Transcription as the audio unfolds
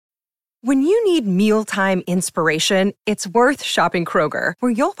When you need mealtime inspiration, it's worth shopping Kroger,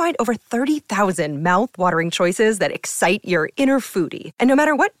 where you'll find over 30,000 mouth-watering choices that excite your inner foodie. And no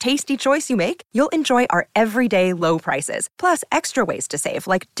matter what tasty choice you make, you'll enjoy our everyday low prices, plus extra ways to save,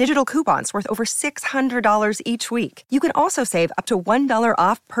 like digital coupons worth over $600 each week. You can also save up to $1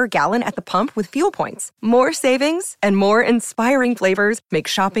 off per gallon at the pump with fuel points. More savings and more inspiring flavors make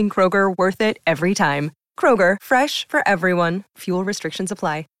shopping Kroger worth it every time. Kroger, fresh for everyone. Fuel restrictions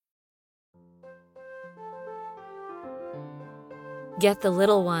apply. Get the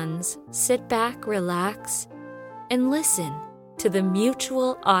little ones, sit back, relax, and listen to the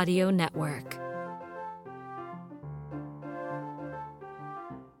Mutual Audio Network.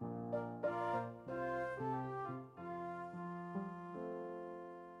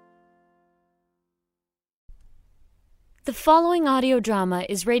 The following audio drama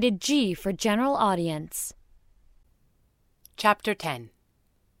is rated G for general audience. Chapter 10.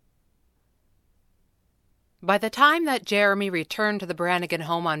 By the time that Jeremy returned to the Brannigan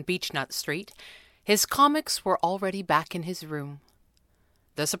home on Beechnut Street, his comics were already back in his room.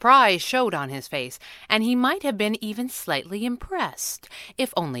 The surprise showed on his face, and he might have been even slightly impressed,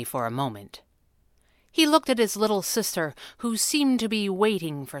 if only for a moment. He looked at his little sister, who seemed to be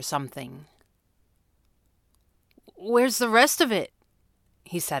waiting for something. "Where's the rest of it?"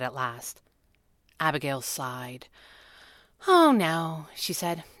 he said at last. Abigail sighed. "Oh, no," she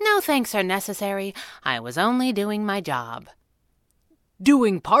said. "No thanks are necessary. I was only doing my job."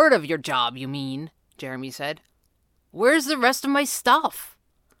 "Doing part of your job, you mean," Jeremy said. "Where's the rest of my stuff?"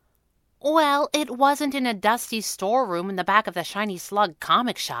 "Well, it wasn't in a dusty storeroom in the back of the Shiny Slug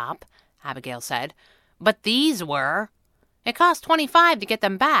comic shop," Abigail said. "But these were. It cost $25 to get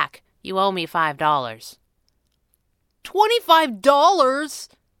them back. You owe me $5. $25?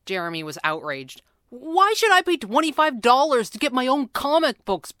 Jeremy was outraged. "Why should I pay $25 to get my own comic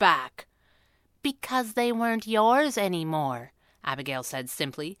books back?" "Because they weren't yours anymore," Abigail said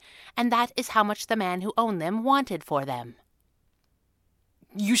simply, "and that is how much the man who owned them wanted for them."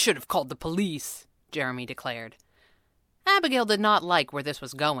 "You should have called the police," Jeremy declared. Abigail did not like where this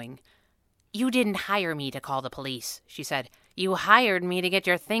was going. "You didn't hire me to call the police," she said. "You hired me to get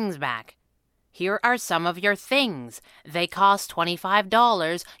your things back. Here are some of your things. They cost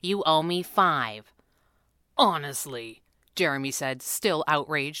 $25. You owe me $5. "Honestly," Jeremy said, still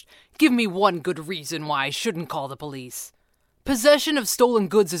outraged, "give me one good reason why I shouldn't call the police. Possession of stolen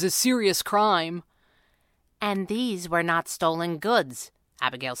goods is a serious crime." "And these were not stolen goods,"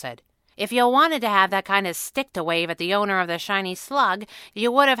 Abigail said. "If you wanted to have that kind of stick to wave at the owner of the Shiny Slug,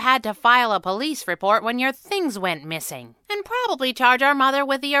 you would have had to file a police report when your things went missing, and probably charge our mother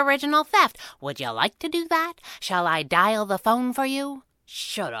with the original theft. Would you like to do that? Shall I dial the phone for you?"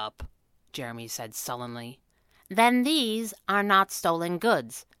 "Shut up," Jeremy said sullenly. "Then these are not stolen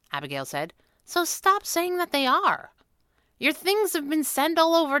goods," Abigail said. "So stop saying that they are. Your things have been sent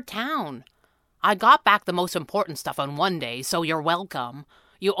all over town. I got back the most important stuff on one day, so you're welcome.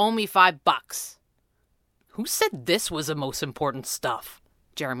 You owe me $5. "Who said this was the most important stuff?"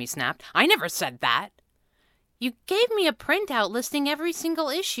 Jeremy snapped. "I never said that." "You gave me a printout listing every single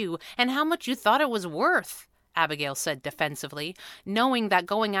issue and how much you thought it was worth," Abigail said defensively, knowing that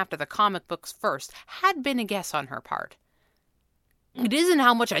going after the comic books first had been a guess on her part. "It isn't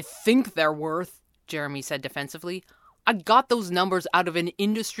how much I think they're worth," Jeremy said defensively. "I got those numbers out of an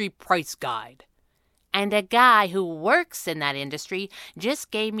industry price guide. And a guy who works in that industry just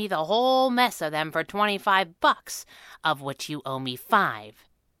gave me the whole mess of them for $25, of which you owe me $5.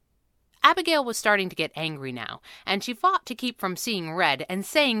 Abigail was starting to get angry now, and she fought to keep from seeing red and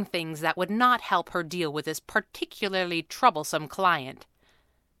saying things that would not help her deal with this particularly troublesome client.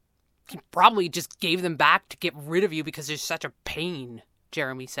 "He probably just gave them back to get rid of you because you're such a pain,"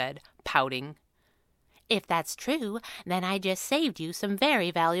 Jeremy said, pouting. "If that's true, then I just saved you some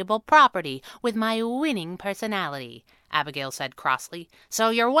very valuable property with my winning personality," Abigail said crossly. "So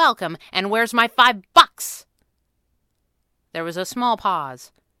you're welcome, and where's my $5? There was a small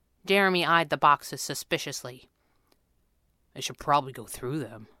pause. Jeremy eyed the boxes suspiciously. "I should probably go through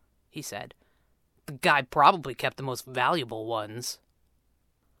them," he said. "The guy probably kept the most valuable ones."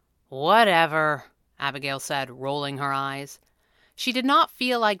 "Whatever," Abigail said, rolling her eyes. She did not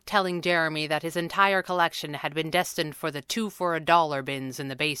feel like telling Jeremy that his entire collection had been destined for the 2 for $1 bins in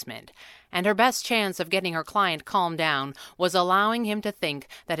the basement, and her best chance of getting her client calmed down was allowing him to think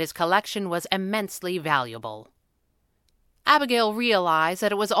that his collection was immensely valuable. Abigail realized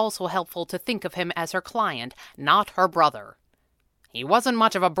that it was also helpful to think of him as her client, not her brother. He wasn't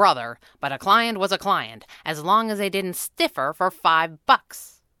much of a brother, but a client was a client, as long as they didn't stiff her for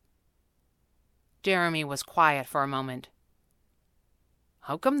 $5. Jeremy was quiet for a moment.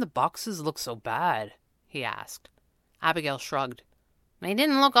 "How come the boxes look so bad?" he asked. Abigail shrugged. "They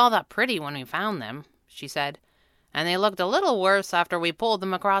didn't look all that pretty when we found them," she said. "And they looked a little worse after we pulled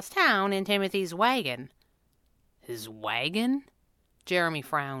them across town in Timothy's wagon." "His wagon?" Jeremy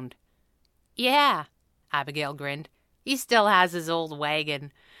frowned. "Yeah," Abigail grinned. "He still has his old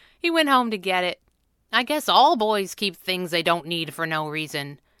wagon. He went home to get it. I guess all boys keep things they don't need for no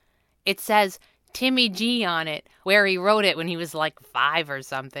reason. It says Timmy G on it, where he wrote it when he was like 5 or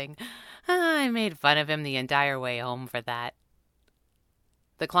something. I made fun of him the entire way home for that."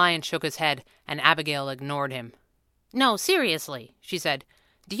 The client shook his head, and Abigail ignored him. "No, seriously," she said.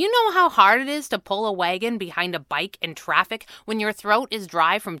 "Do you know how hard it is to pull a wagon behind a bike in traffic when your throat is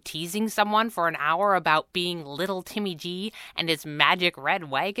dry from teasing someone for an hour about being little Timmy G and his magic red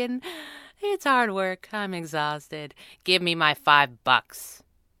wagon? It's hard work. I'm exhausted. Give me my $5.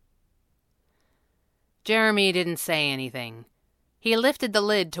 Jeremy didn't say anything. He lifted the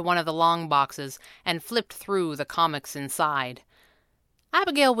lid to one of the long boxes and flipped through the comics inside.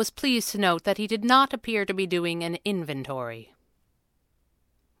 Abigail was pleased to note that he did not appear to be doing an inventory.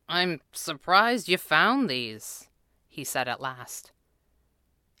 "I'm surprised you found these," he said at last.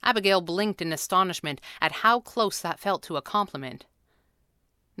 Abigail blinked in astonishment at how close that felt to a compliment.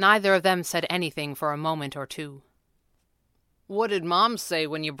 Neither of them said anything for a moment or two. "What did Mom say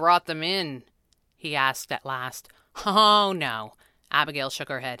when you brought them in?" he asked at last. "Oh, no," Abigail shook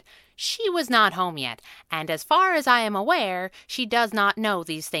her head. "She was not home yet, and as far as I am aware, she does not know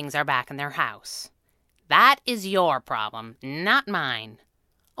these things are back in their house. That is your problem, not mine."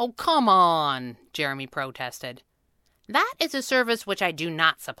 "Oh, come on," Jeremy protested. "That is a service which I do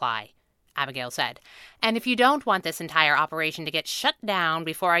not supply," Abigail said. "And if you don't want this entire operation to get shut down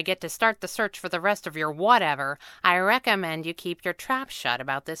before I get to start the search for the rest of your whatever, I recommend you keep your trap shut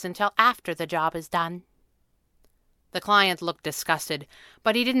about this until after the job is done." The client looked disgusted,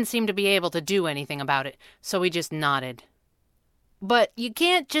 but he didn't seem to be able to do anything about it, so he just nodded. "But you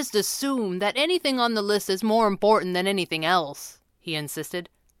can't just assume that anything on the list is more important than anything else," he insisted.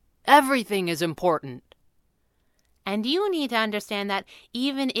 "Everything is important." "And you need to understand that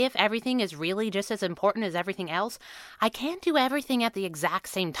even if everything is really just as important as everything else, I can't do everything at the exact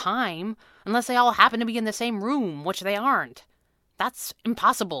same time, unless they all happen to be in the same room, which they aren't. That's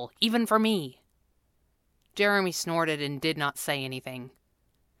impossible, even for me." Jeremy snorted and did not say anything.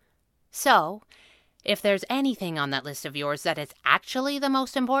 "So, if there's anything on that list of yours that is actually the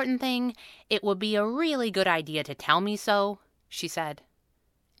most important thing, it would be a really good idea to tell me so," she said.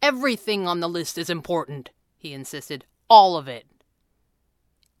 "Everything on the list is important," he insisted. "All of it."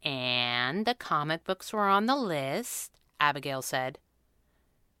 "And the comic books were on the list," Abigail said.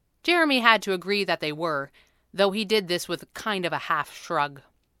 Jeremy had to agree that they were, though he did this with kind of a half shrug.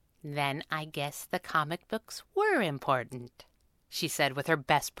 "Then I guess the comic books were important," she said with her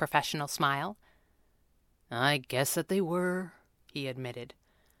best professional smile. "I guess that they were," he admitted.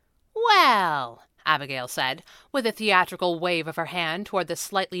 "Well," Abigail said, with a theatrical wave of her hand toward the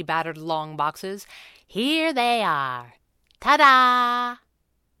slightly battered long boxes, "here they are. Ta-da!"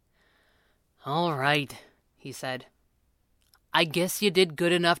 "All right," he said. "I guess you did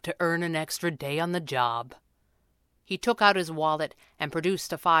good enough to earn an extra day on the job." He took out his wallet and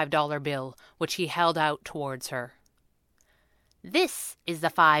produced a $5 bill, which he held out towards her. "This is the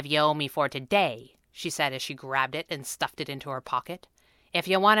 $5 you owe me for today," she said as she grabbed it and stuffed it into her pocket. "If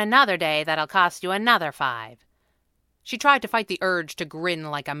you want another day, that'll cost you another $5. She tried to fight the urge to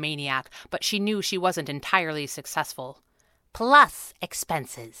grin like a maniac, but she knew she wasn't entirely successful. "Plus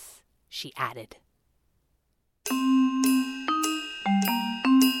expenses," she added.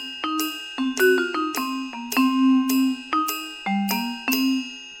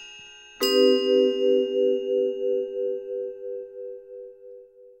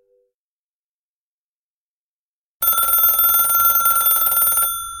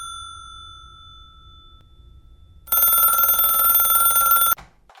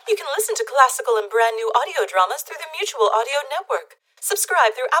 You can listen to classical and brand new audio dramas through the Mutual Audio Network.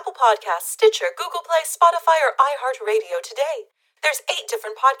 Subscribe through Apple Podcasts, Stitcher, Google Play, Spotify, or iHeartRadio today. There's 8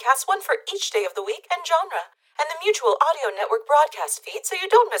 different podcasts, one for each day of the week and genre, and the Mutual Audio Network broadcast feed so you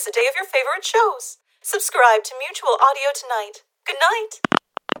don't miss a day of your favorite shows. Subscribe to Mutual Audio tonight. Good night.